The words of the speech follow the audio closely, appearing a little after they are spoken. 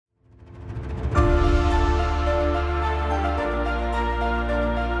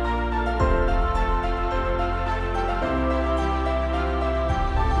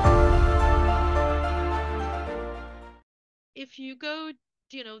you go,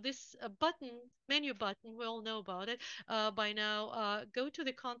 this menu button, we all know about it by now. Go to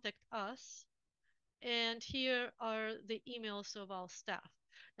the contact us, and here are the emails of our staff.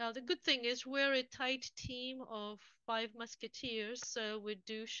 Now, the good thing is we're a tight team of five musketeers, so we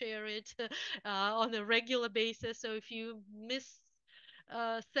do share it on a regular basis. So if you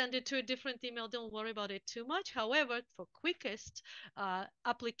send it to a different email, don't worry about it too much. However, for quickest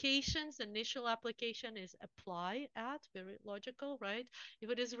applications, initial application is apply at, very logical, right? If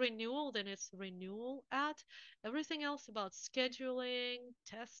it is renewal, then it's renewal at. Everything else about scheduling,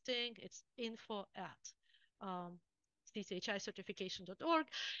 testing, it's info at. Um, CCHI-certification.org.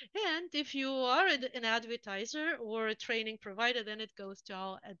 And if you are an advertiser or a training provider, then it goes to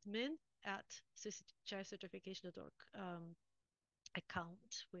our admin at CCHI-certification.org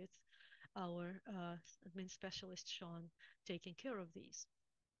account with our admin specialist, Sean, taking care of these.